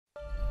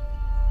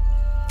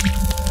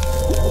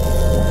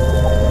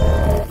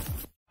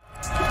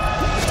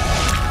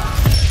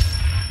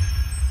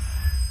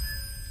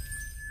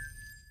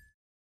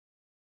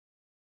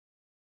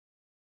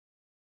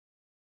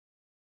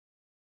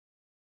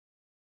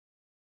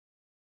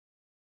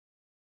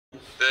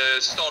the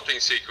starting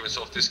sequence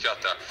of this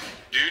kata,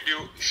 do you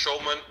do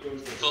showman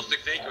first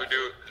technique or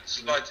do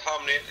slight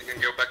harmony and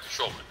then go back to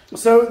showman?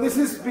 So this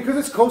is, because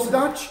it's Kata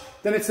dachi,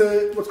 then it's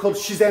a what's called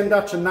shizen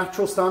dachi, a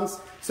natural stance.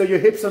 So your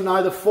hips are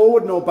neither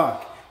forward nor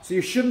back. So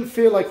you shouldn't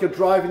feel like you're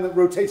driving them,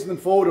 rotating them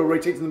forward or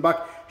rotating them back.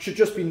 It should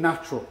just be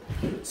natural.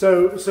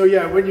 So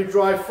yeah, when you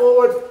drive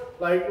forward,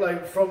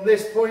 like from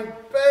this point,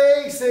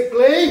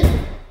 basically,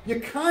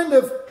 you're kind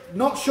of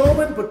not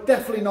showman, but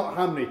definitely not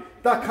hammy.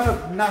 That kind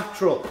of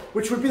natural,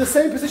 which would be the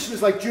same position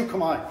as like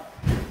HDKI.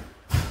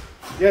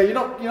 Yeah, you're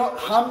not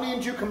hammy in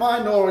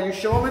HDKI, nor are you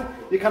showman.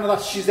 You're kind of that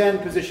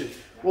shizen position.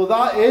 Well,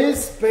 that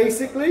is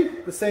basically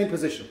the same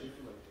position.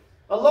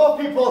 A lot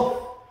of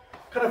people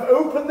kind of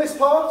open this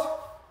part.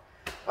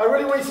 I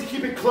really want you to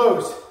keep it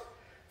closed.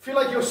 Feel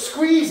like you're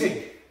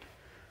squeezing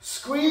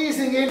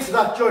into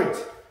that joint.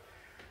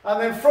 And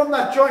then from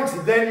that joint,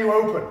 then you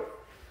open.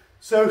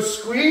 So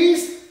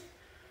squeeze,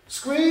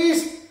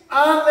 squeeze,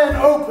 and then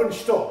open,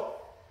 stop.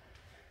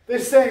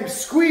 This same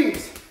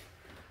squeeze,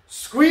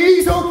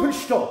 squeeze, open,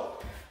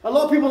 stop. A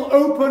lot of people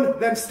open,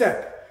 then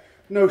step.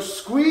 No,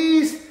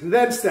 squeeze,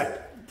 then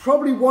step.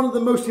 Probably one of the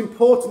most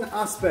important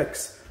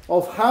aspects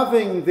of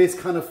having this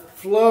kind of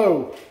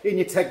flow in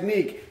your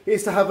technique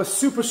is to have a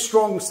super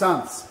strong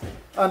stance.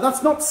 And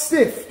that's not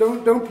stiff.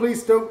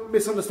 Please don't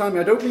misunderstand me.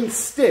 I don't mean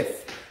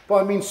stiff, but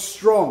I mean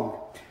strong.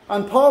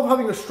 And part of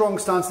having a strong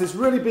stance is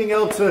really being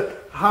able to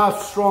have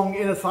strong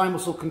inner thigh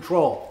muscle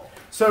control.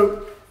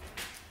 So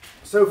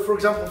for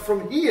example,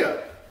 from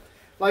here,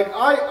 like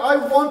I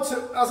want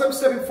to, as I'm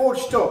stepping forward,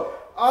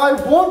 stop, I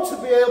want to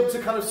be able to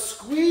kind of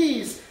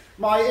squeeze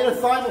my inner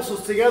thigh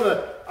muscles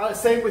together,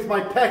 same with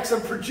my pecs,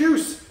 and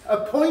produce a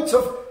point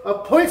of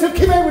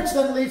kime, which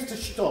then leads to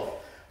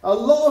stop. A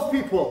lot of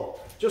people,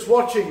 just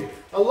watching,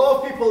 a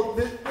lot of people,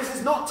 this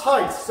is not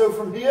tight. So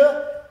from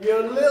here,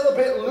 you're a little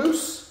bit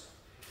loose,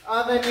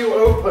 and then you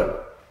open.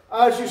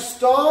 As you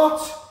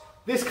start,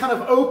 this kind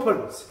of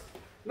opens.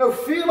 No,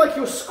 feel like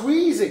you're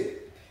squeezing.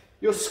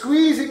 You're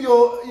squeezing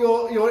your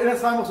inner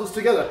thigh muscles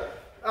together.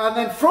 And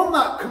then from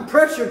that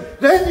compression,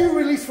 then you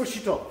release for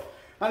shito.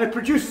 And it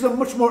produces a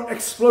much more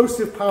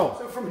explosive power.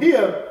 So from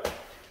here,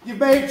 you've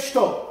made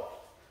shito.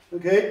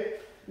 Okay?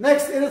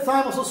 Next, inner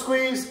thigh muscle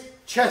squeeze,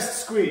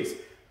 chest squeeze.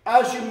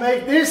 As you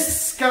make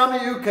this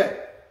skami-uke.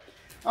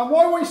 And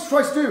what I want you to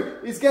try to do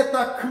is get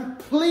that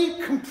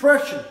complete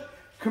compression.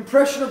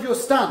 Compression of your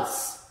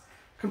stance.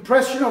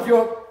 Compression of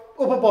your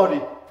upper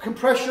body.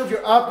 Compression of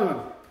your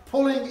abdomen.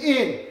 Pulling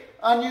in.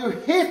 And you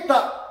hit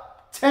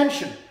that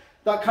tension.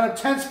 That kind of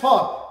tense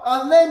part.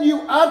 And then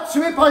you add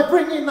to it by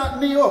bringing that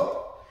knee up.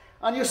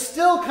 And you're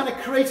still kind of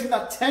creating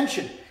that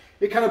tension.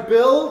 It kind of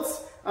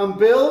builds and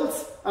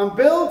builds and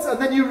builds. And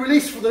then you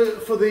release for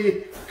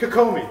the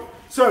kokomi.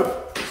 So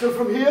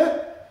from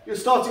here, you're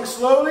starting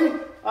slowly.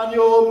 And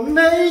you're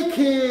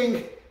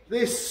making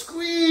this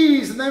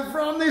squeeze, and then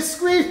from this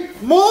squeeze,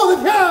 more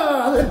than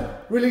then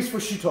release for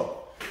shito.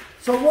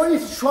 So I want you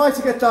to try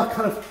to get that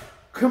kind of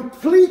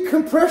complete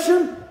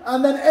compression,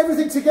 and then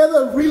everything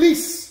together,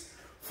 release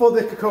for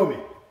the kokomi.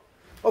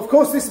 Of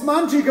course, this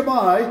manji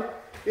gamai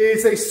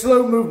is a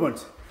slow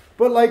movement,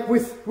 but like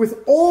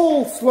with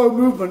all slow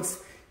movements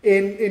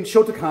in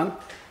Shotokan,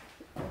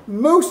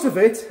 most of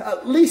it,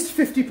 at least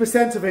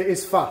 50% of it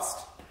is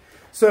fast.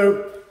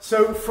 So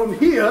from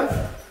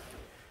here,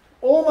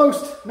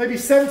 almost maybe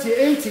 70,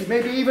 80,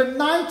 maybe even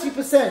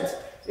 90%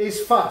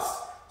 is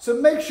fast. So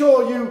make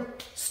sure you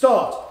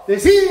start.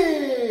 This hitch.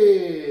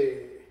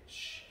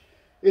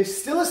 It's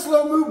still a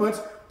slow movement,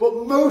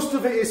 but most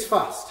of it is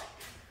fast.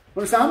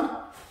 Understand?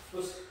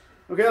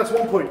 Okay, that's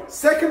one point.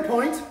 Second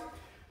point,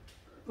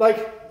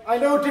 like I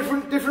know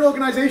different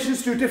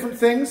organizations do different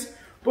things,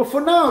 but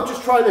for now,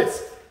 just try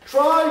this.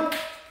 Try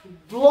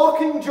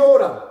blocking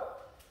Jordan.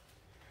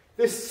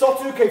 This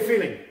sotuke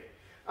feeling.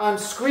 And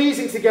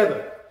squeezing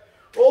together.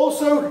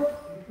 Also,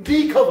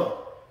 D-cover,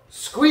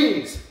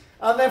 squeeze.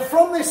 And then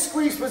from this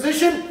squeeze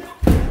position,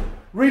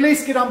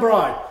 release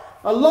Gidambarai.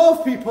 A lot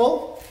of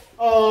people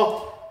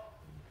are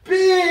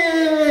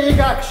big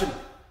action.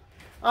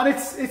 And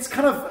it's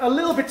kind of a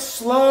little bit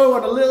slow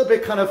and a little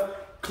bit kind of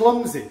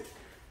clumsy.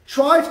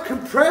 Try to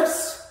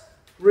compress,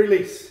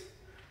 release.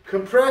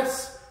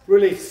 Compress,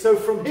 release. So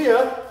from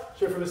here,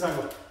 show from this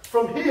angle.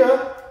 From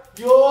here,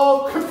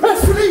 your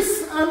compress,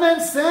 release, and then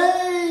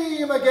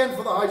same again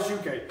for the high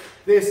shuke.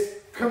 This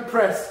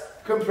compress,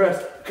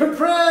 compress,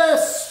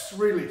 compress,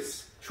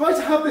 release. Try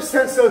to have this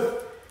sense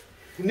of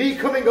knee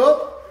coming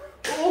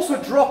up, but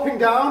also dropping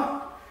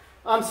down.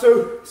 And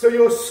so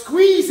you're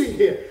squeezing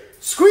here.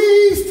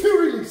 Squeeze to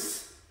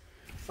release.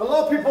 A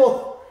lot of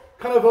people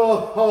kind of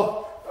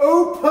are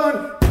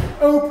open,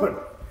 open.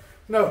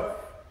 No.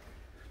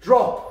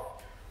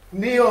 Drop.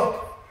 Knee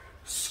up.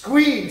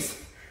 Squeeze.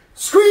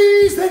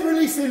 Squeeze, then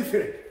release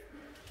infinite.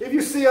 If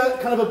you see a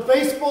kind of a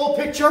baseball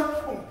picture,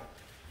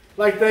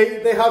 like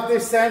they have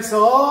this sense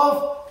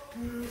of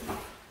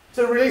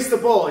to release the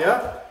ball,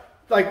 yeah?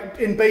 Like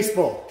in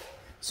baseball.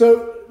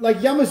 So like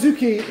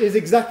Yamazuki is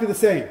exactly the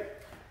same.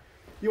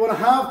 You want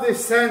to have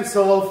this sense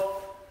of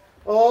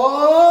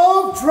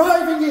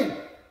driving in.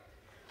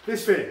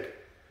 This feeling.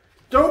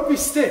 Don't be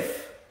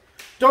stiff.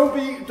 Don't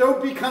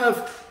be kind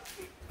of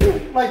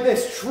like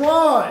this.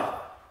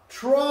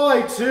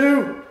 Try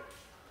to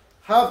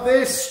have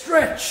this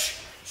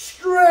stretch,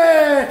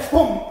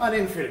 boom, and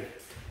in feeling.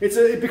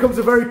 It becomes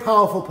a very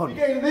powerful punch.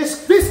 You're getting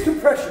this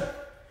compression,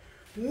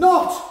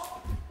 not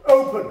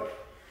open.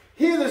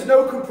 Here there's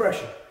no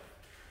compression.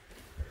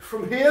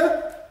 From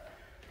here,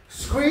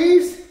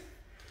 squeeze,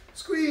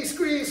 squeeze,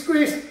 squeeze,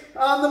 squeeze,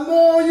 and the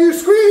more you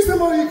squeeze, the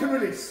more you can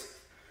release.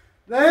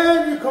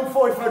 Then you come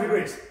 45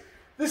 degrees.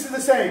 This is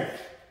the same.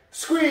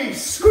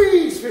 Squeeze,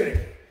 squeeze, feeling.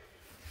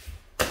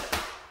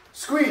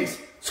 Squeeze,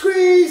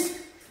 squeeze,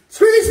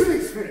 squeeze,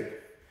 release, feeling.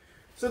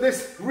 So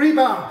this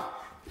rebound,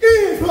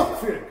 block,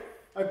 feeling.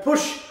 I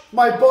push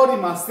my body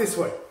mass this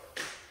way.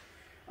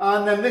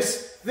 And then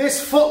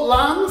this foot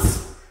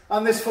lands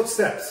and this foot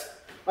steps.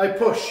 I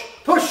push,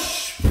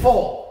 push,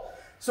 fall.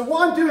 So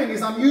what I'm doing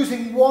is I'm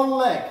using one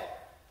leg.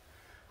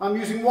 I'm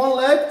using one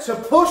leg to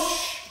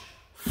push,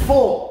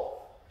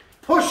 fall.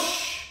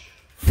 Push,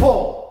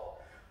 fall.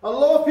 A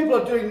lot of people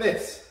are doing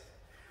this.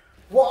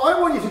 What I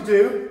want you to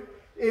do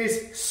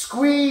is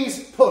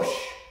squeeze, push.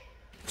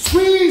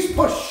 Squeeze,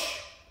 push.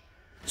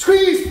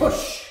 Squeeze,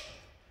 push.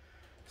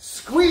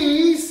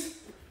 Squeeze,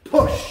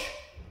 push.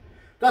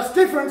 That's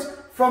different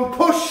from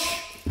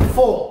push,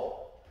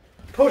 fall.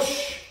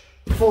 Push,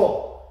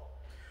 fall.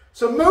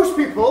 So most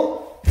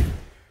people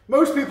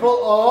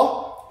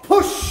are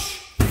push,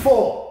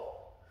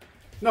 fall.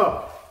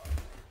 No.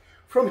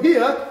 From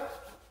here,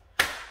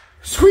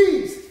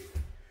 squeeze,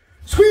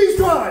 squeeze,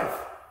 drive.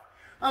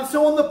 And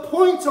so on the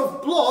point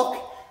of block,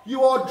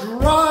 you are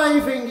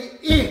driving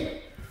in.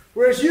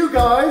 Whereas you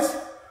guys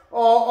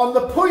are on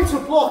the point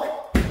of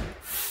block,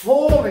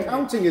 falling.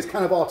 Counting is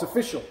kind of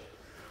artificial.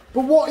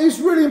 But what is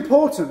really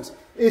important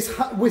is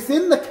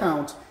within the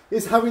count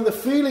is having the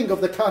feeling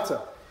of the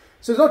kata.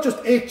 So it's not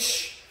just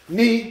ich,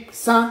 ni,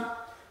 san.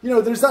 You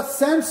know, there's that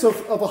sense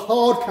of a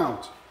hard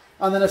count,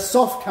 and then a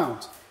soft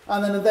count,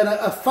 and then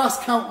a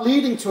fast count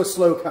leading to a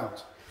slow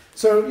count.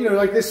 So, you know,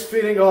 like this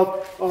feeling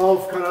of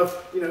kind of,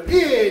 you know,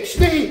 ich,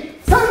 ni,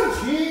 san,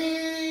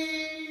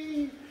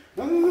 chi,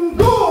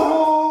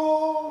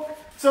 go.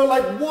 So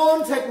like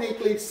one technique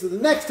leads to the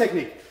next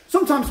technique.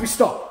 Sometimes we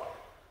stop,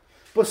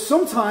 but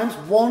sometimes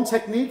one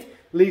technique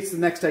leads to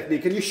the next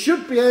technique, and you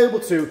should be able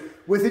to,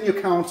 within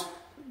your count,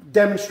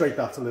 demonstrate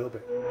that a little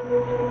bit.